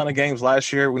win a ton of games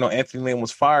last year. We know Anthony Lynn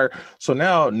was fired. So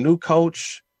now new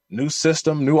coach, new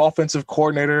system, new offensive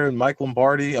coordinator,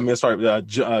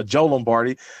 Joe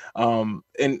Lombardi.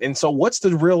 And so what's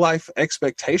the real life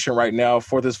expectation right now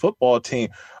for this football team?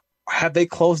 Have they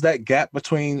closed that gap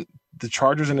between the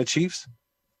Chargers and the Chiefs?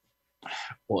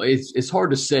 Well, it's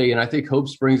hard to say. And I think hope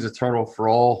springs eternal for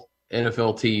all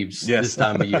NFL teams this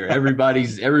time of year.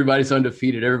 Everybody's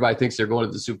undefeated. Everybody thinks they're going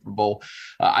to the Super Bowl.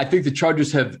 I think the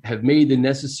Chargers have made the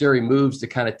necessary moves to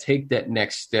kind of take that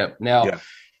next step. Now,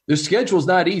 the schedule's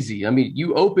not easy. I mean,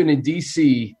 you open in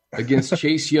D.C. against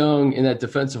Chase Young in that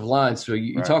defensive line. So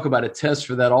you talk about a test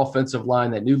for that offensive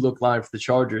line, that new look line for the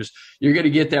Chargers. You're going to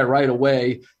get that right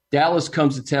away. Dallas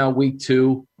comes to town week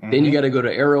 2. Then you got to go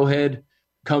to Arrowhead,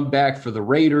 come back for the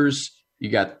Raiders. You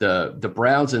got the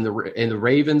Browns and the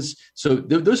Ravens. So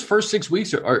those first 6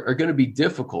 weeks are going to be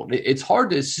difficult. It's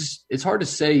hard to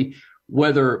say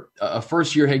whether a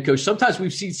first-year head coach, sometimes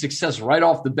we've seen success right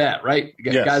off the bat, right?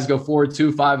 Guys go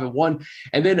 4-2, 5-1.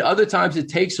 And then other times it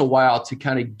takes a while to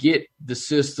kind of get the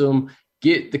system,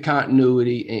 get the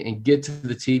continuity, and get to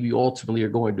the team you ultimately are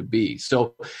going to be.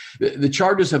 So the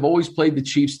Chargers have always played the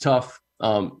Chiefs tough.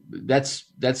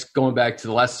 That's going back to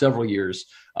the last several years.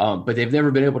 But they've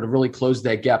never been able to really close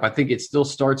that gap. I think it still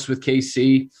starts with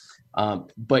KC.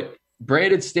 But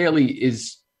Brandon Staley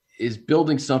is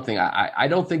building something. I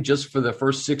don't think just for the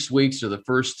first 6 weeks or the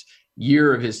first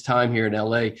year of his time here in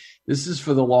LA. This is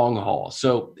for the long haul.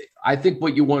 So I think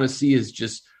what you want to see is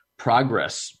just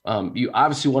progress. You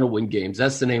obviously want to win games.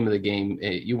 That's the name of the game.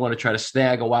 You want to try to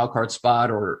snag a wild card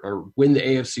spot or win the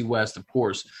AFC West, of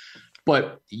course.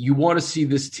 But you want to see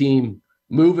this team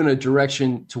move in a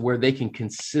direction to where they can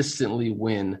consistently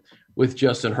win with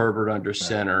Justin Herbert under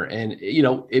center. And,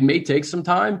 it may take some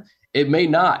time. It may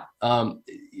not.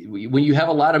 When you have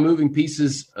a lot of moving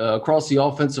pieces across the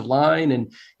offensive line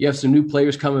and you have some new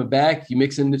players coming back, you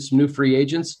mix in some new free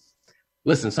agents.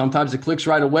 Listen, sometimes it clicks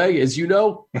right away, as you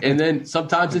know, and then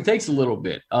sometimes it takes a little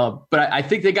bit. But I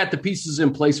think they got the pieces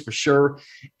in place for sure.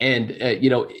 And,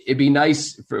 it'd be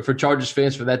nice for Chargers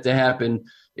fans for that to happen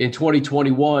in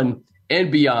 2021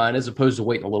 and beyond, as opposed to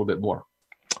waiting a little bit more.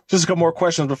 Just a couple more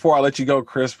questions before I let you go,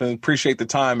 Chris, and appreciate the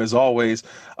time as always.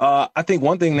 I think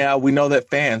one thing now, we know that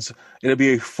fans, it'll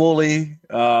be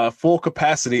a full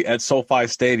capacity at SoFi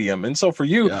Stadium. And so for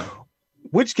you,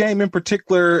 which game in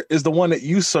particular is the one that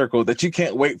you circled that you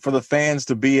can't wait for the fans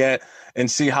to be at and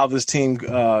see how this team,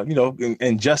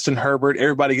 and Justin Herbert,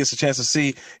 everybody gets a chance to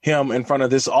see him in front of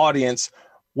this audience.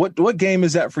 What game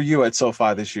is that for you at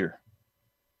SoFi this year?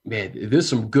 Man, there's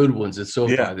some good ones at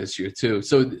SoFi this year, too.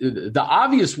 So the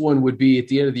obvious one would be at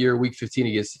the end of the year, week 15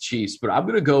 against the Chiefs. But I'm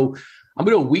going to go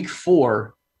week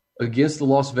 4 against the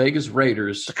Las Vegas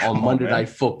Raiders on Monday Night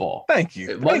Football. Thank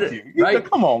you. Right?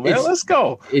 Come on, man. Let's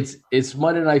go. It's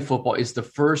Monday Night Football. It's the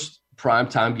first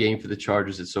primetime game for the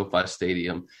Chargers at SoFi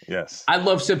Stadium. Yes. I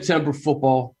love September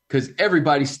football because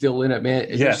everybody's still in it, man.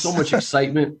 There's so much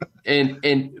excitement.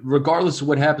 And regardless of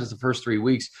what happens the first 3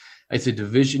 weeks, it's a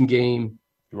division game.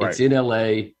 Right. It's in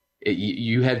LA.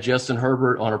 You have Justin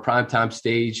Herbert on a primetime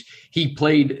stage. He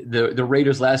played the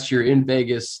Raiders last year in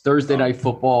Vegas, Thursday Night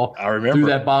Football. I remember. Threw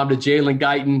that bomb to Jalen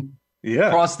Guyton. Yeah.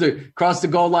 Crossed the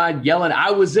goal line yelling,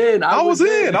 I was in. I was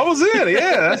in.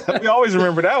 Yeah. We always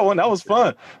remember that one. That was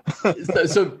fun.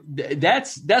 so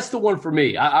that's the one for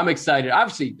me. I'm excited.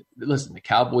 Obviously, listen, the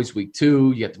Cowboys week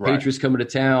 2, you got the Patriots coming to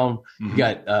town. Mm-hmm. You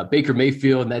got Baker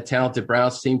Mayfield and that talented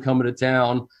Browns team coming to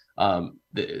town.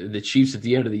 The Chiefs at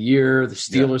the end of the year, the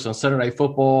Steelers on Sunday Night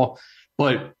Football.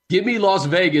 But give me Las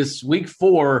Vegas week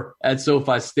 4 at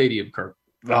SoFi Stadium, Kirk.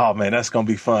 Oh, man, that's going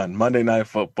to be fun. Monday Night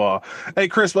Football. Hey,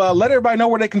 Chris, let everybody know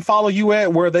where they can follow you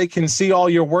at, where they can see all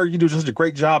your work. You do just a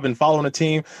great job in following the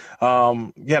team.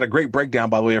 You had a great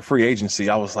breakdown, by the way, of free agency.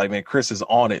 I was like, man, Chris is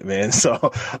on it, man.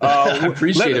 So I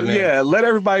appreciate it, man. Yeah, let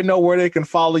everybody know where they can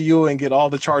follow you and get all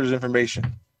the Chargers information.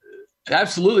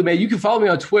 Absolutely, man. You can follow me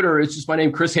on Twitter. It's just my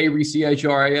name, Chris Hayre,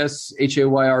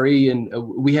 CHRISHAYRE. And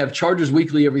we have Chargers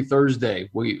Weekly every Thursday.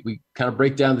 We kind of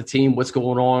break down the team, what's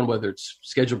going on, whether it's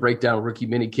schedule breakdown, rookie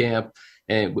minicamp.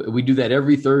 And we do that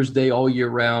every Thursday all year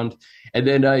round. And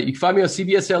then you can find me on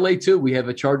CBS LA too. We have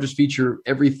a Chargers feature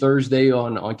every Thursday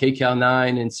on KCAL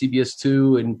 9 and CBS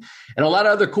 2 and a lot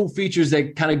of other cool features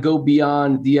that kind of go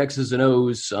beyond the X's and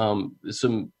O's.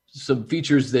 Some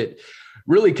features that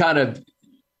really kind of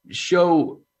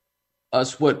show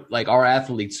us what like our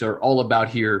athletes are all about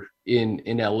here in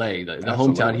LA, the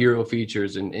hometown hero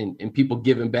features and people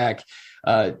giving back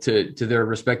to their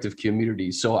respective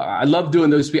communities. So I love doing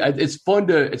those.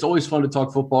 It's always fun to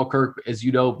talk football, Kirk, as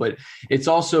you know, but it's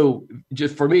also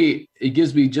just for me, it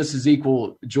gives me just as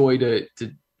equal joy to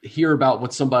hear about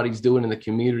what somebody's doing in the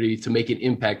community to make an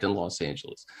impact in Los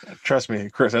Angeles. Trust me,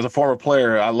 Chris, as a former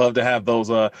player, I love to have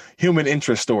those human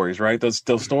interest stories, right? Those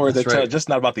stories that tell just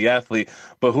not about the athlete,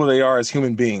 but who they are as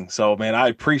human beings. So, man, I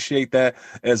appreciate that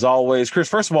as always. Chris,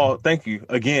 first of all, thank you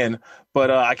again.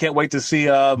 But I can't wait to see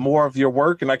more of your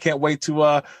work, and I can't wait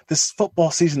to this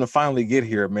football season to finally get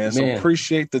here, man. So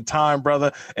appreciate the time,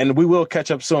 brother. And we will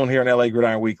catch up soon here on LA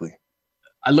Gridiron Weekly.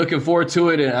 I'm looking forward to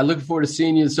it, and I look forward to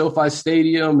seeing you in SoFi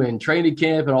Stadium and training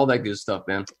camp and all that good stuff,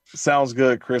 man. Sounds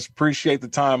good, Chris. Appreciate the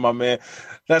time, my man.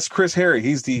 That's Chris Hayre.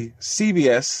 He's the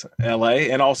CBS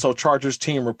LA and also Chargers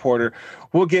team reporter.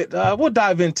 We'll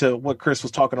dive into what Chris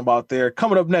was talking about there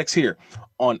coming up next here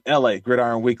on LA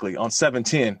Gridiron Weekly on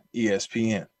 710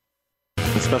 ESPN.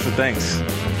 And special thanks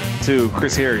to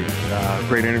Chris Hayre.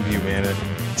 Great interview, man.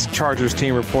 Chargers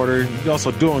team reporter. He's also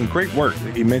doing great work.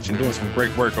 He mentioned doing some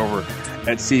great work over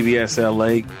at CBS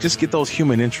LA. Just get those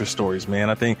human interest stories, man.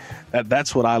 I think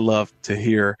that's what I love to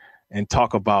hear and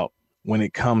talk about when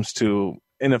it comes to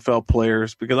NFL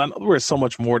players, because I know we're so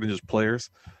much more than just players.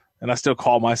 And I still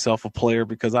call myself a player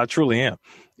because I truly am,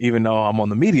 even though I'm on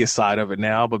the media side of it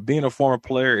now. But being a former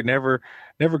player, it never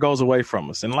goes away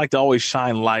from us. And I like to always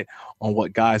shine light on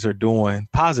what guys are doing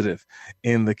positive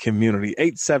in the community.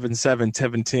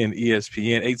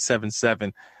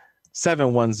 877-710-ESPN,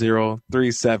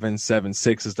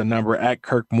 877-710-3776 is the number. At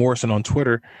Kirk Morrison on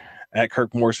Twitter, at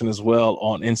Kirk Morrison as well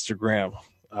on Instagram.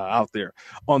 Out there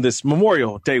on this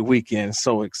Memorial Day weekend.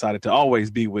 So excited to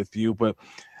always be with you. But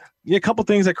yeah, a couple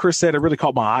things that Chris said that really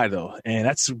caught my eye, though. And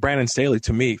that's Brandon Staley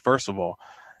to me, first of all,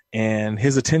 and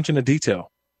his attention to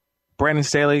detail. Brandon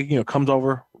Staley, comes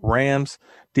over, Rams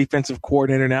defensive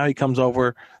coordinator. Now he comes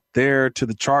over there to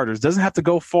the Chargers. Doesn't have to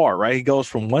go far, right? He goes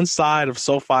from one side of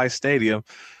SoFi Stadium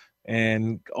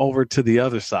and over to the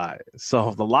other side.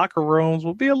 So the locker rooms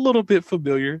will be a little bit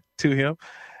familiar to him.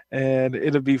 And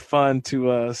it'll be fun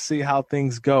to see how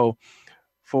things go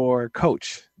for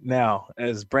Coach now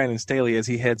as Brandon Staley as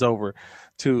he heads over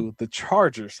to the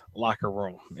Chargers locker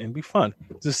room. And be fun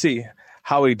to see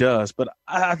how he does. But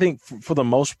I think for the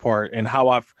most part, and how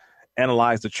I've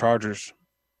analyzed the Chargers,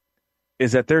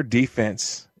 is that their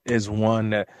defense is one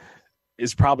that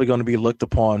is probably going to be looked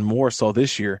upon more so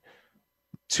this year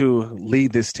to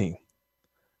lead this team.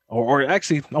 Or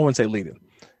actually, I wouldn't say lead it.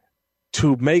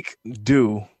 To make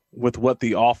do with what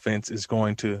the offense is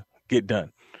going to get done.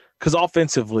 Because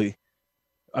offensively,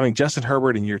 Justin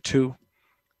Herbert in year 2,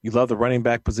 you love the running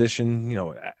back position,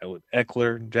 with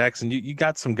Eckler, Jackson. You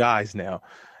got some guys now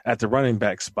at the running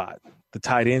back spot. The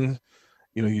tight end,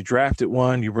 you drafted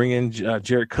one, you bring in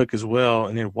Jared Cook as well,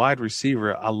 and then wide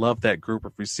receiver, I love that group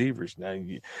of receivers. Now,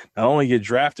 not only you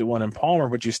drafted one in Palmer,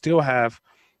 but you still have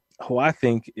who I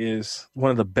think is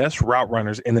one of the best route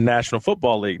runners in the National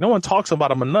Football League. No one talks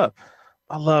about him enough.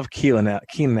 I love Keenan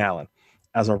Allen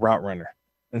as a route runner.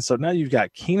 And so now you've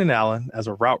got Keenan Allen as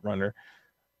a route runner,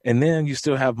 and then you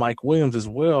still have Mike Williams as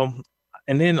well.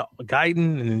 And then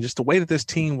Guyton, and then just the way that this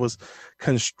team was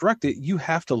constructed, you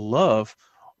have to love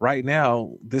right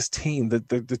now this team,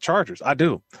 the Chargers. I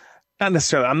do. Not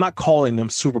necessarily. I'm not calling them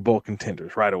Super Bowl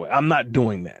contenders right away. I'm not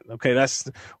doing that. Okay,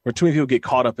 that's where too many people get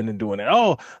caught up in doing that.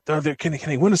 Oh, can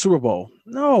they win a Super Bowl?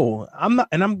 No, I'm not.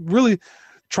 And I'm really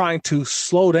trying to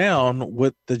slow down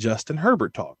with the Justin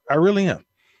Herbert talk. I really am.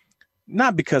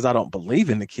 Not because I don't believe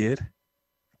in the kid.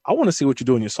 I want to see what you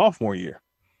do in your sophomore year.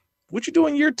 What you do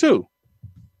in year 2.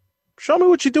 Show me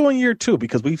what you do in year 2,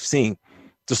 because we've seen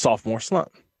the sophomore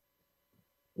slump.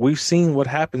 We've seen what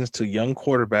happens to young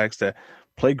quarterbacks that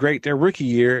play great their rookie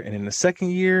year, and in the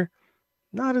second year,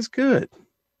 not as good.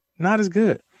 Not as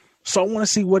good. So I want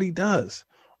to see what he does.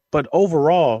 But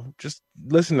overall, just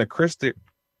listen to Chris there.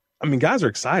 I mean, guys are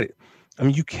excited. I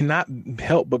mean, you cannot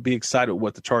help but be excited with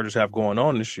what the Chargers have going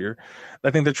on this year.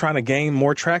 I think they're trying to gain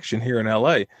more traction here in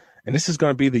LA. And this is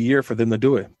going to be the year for them to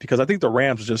do it, because I think the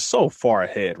Rams are just so far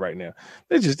ahead right now.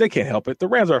 They can't help it. The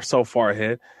Rams are so far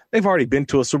ahead. They've already been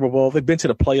to a Super Bowl. They've been to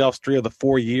the playoffs 3 of the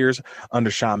 4 years under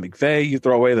Sean McVay. You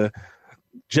throw away the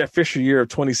Jeff Fisher year of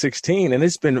 2016, and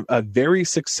it's been a very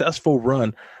successful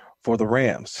run for the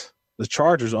Rams. The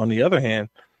Chargers, on the other hand,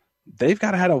 they've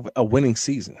got to have a winning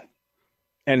season.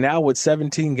 And now with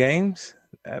 17 games,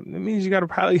 it means you got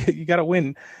to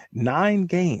win 9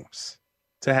 games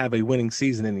to have a winning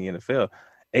season in the NFL.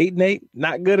 8-8,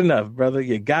 not good enough, brother.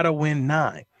 You got to win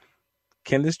 9.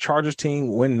 Can this Chargers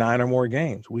team win 9 or more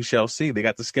games? We shall see. They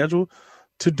got the schedule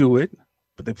to do it,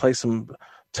 but they play some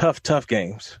tough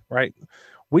games, right?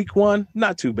 Week 1,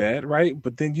 not too bad, right?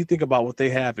 But then you think about what they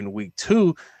have in week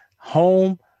 2,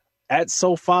 home at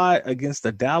SoFi against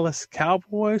the Dallas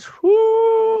Cowboys.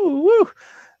 Woo!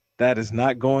 That is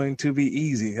not going to be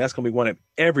easy. That's going to be one that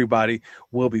everybody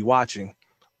will be watching.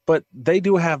 But they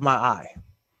do have my eye.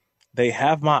 They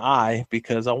have my eye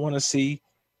because I want to see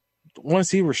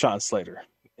Rashawn Slater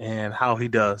and how he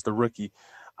does, the rookie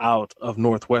out of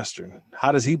Northwestern.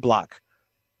 How does he block,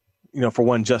 for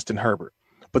one, Justin Herbert?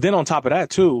 But then on top of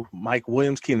that, too, Mike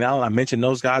Williams, Keenan Allen, I mentioned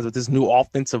those guys with this new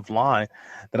offensive line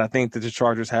that I think that the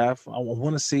Chargers have. I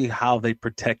want to see how they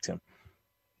protect him.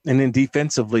 And then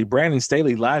defensively, Brandon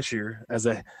Staley last year as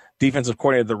a defensive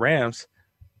coordinator of the Rams,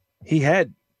 he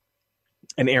had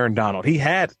an Aaron Donald. He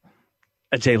had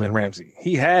a Jalen Ramsey.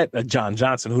 He had a John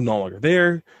Johnson, who's no longer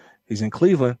there. He's in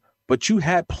Cleveland. But you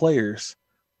had players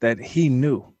that he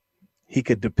knew he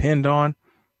could depend on,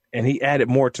 and he added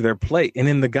more to their plate. And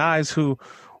then the guys who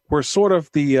were sort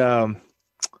of the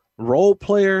role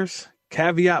players,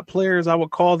 caveat players, I would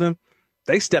call them,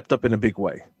 they stepped up in a big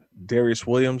way. Darius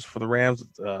Williams for the Rams,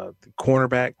 the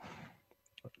cornerback,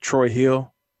 Troy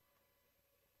Hill.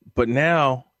 But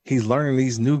now he's learning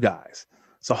these new guys.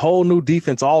 It's a whole new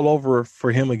defense all over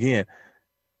for him again.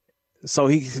 So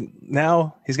he's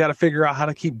got to figure out how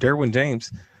to keep Derwin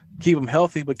James, keep him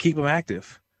healthy, but keep him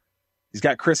active. He's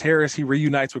got Chris Harris. He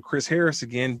reunites with Chris Harris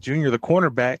again, Jr., the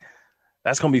cornerback.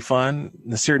 That's going to be fun.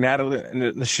 Nasir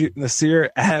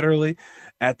Adderley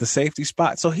at the safety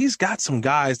spot. So he's got some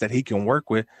guys that he can work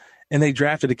with, and they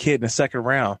drafted a kid in the second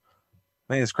round.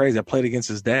 Man, it's crazy. I played against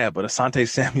his dad, but Asante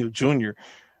Samuel Jr.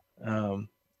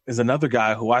 Is another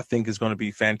guy who I think is going to be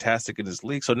fantastic in this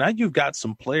league. So now you've got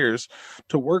some players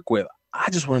to work with. I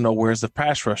just want to know, where's the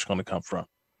pass rush going to come from?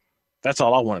 That's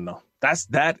all I want to know.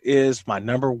 That is my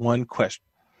number one question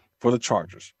for the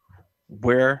Chargers.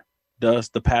 Where does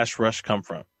the pass rush come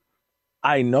from?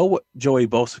 I know what Joey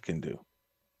Bosa can do,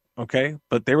 okay?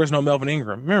 But there was no Melvin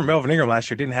Ingram. Remember, Melvin Ingram last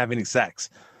year didn't have any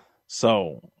sacks.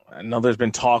 So I know there's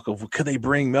been talk of, could they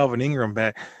bring Melvin Ingram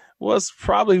back? Well, it's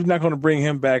probably not going to bring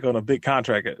him back on a big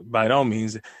contract by no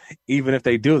means. Even if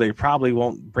they do, they probably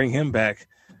won't bring him back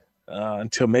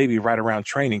until maybe right around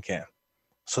training camp.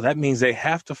 So that means they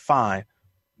got to find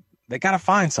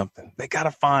something. They got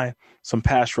to find some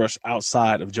pass rush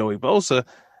outside of Joey Bosa.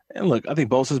 And look, I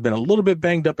think Bosa's been a little bit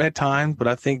banged up at times, but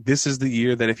I think this is the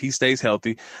year that if he stays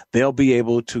healthy, they'll be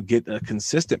able to get a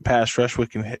consistent pass rush,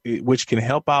 which can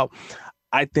help out,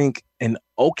 I think, an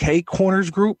okay corners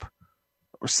group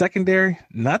or secondary,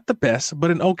 not the best,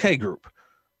 but an okay group.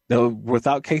 Though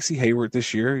without Casey Hayward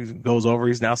this year, he goes over,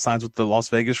 he's now signs with the Las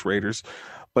Vegas Raiders,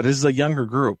 but this is a younger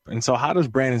group. And so how does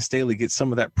Brandon Staley get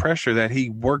some of that pressure that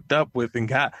he worked up with and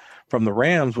got from the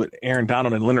Rams with Aaron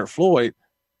Donald and Leonard Floyd?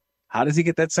 How does he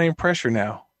get that same pressure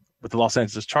now with the Los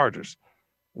Angeles Chargers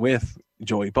with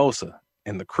Joey Bosa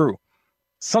and the crew?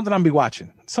 Something I'll be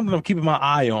watching, something I'm keeping my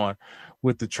eye on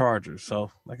with the Chargers. So,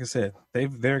 like I said,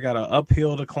 they've got an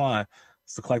uphill to climb.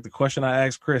 It's like the question I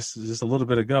asked Chris just a little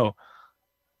bit ago.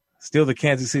 Still the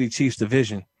Kansas City Chiefs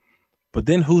division. But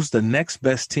then who's the next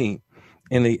best team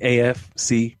in the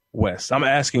AFC West? I'm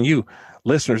asking you,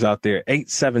 listeners out there,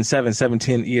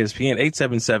 877-710-ESPN,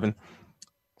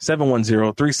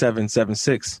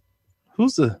 877-710-3776.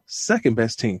 Who's the second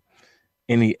best team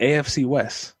in the AFC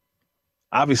West?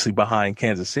 Obviously behind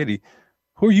Kansas City.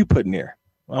 Who are you putting there?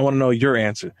 I want to know your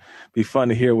answer. Be fun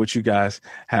to hear what you guys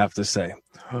have to say.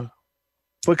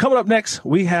 But coming up next,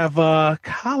 we have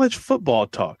college football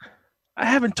talk. I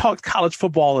haven't talked college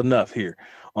football enough here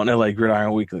on LA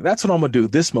Gridiron Weekly. That's what I'm going to do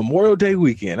this Memorial Day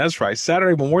weekend. That's right,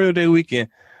 Saturday, Memorial Day weekend.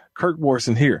 Kirk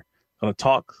Morrison here. Going to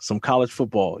talk some college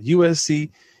football. USC,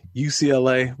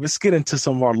 UCLA. Let's get into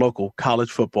some of our local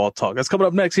college football talk. That's coming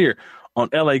up next here on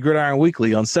LA Gridiron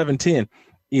Weekly on 710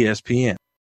 ESPN.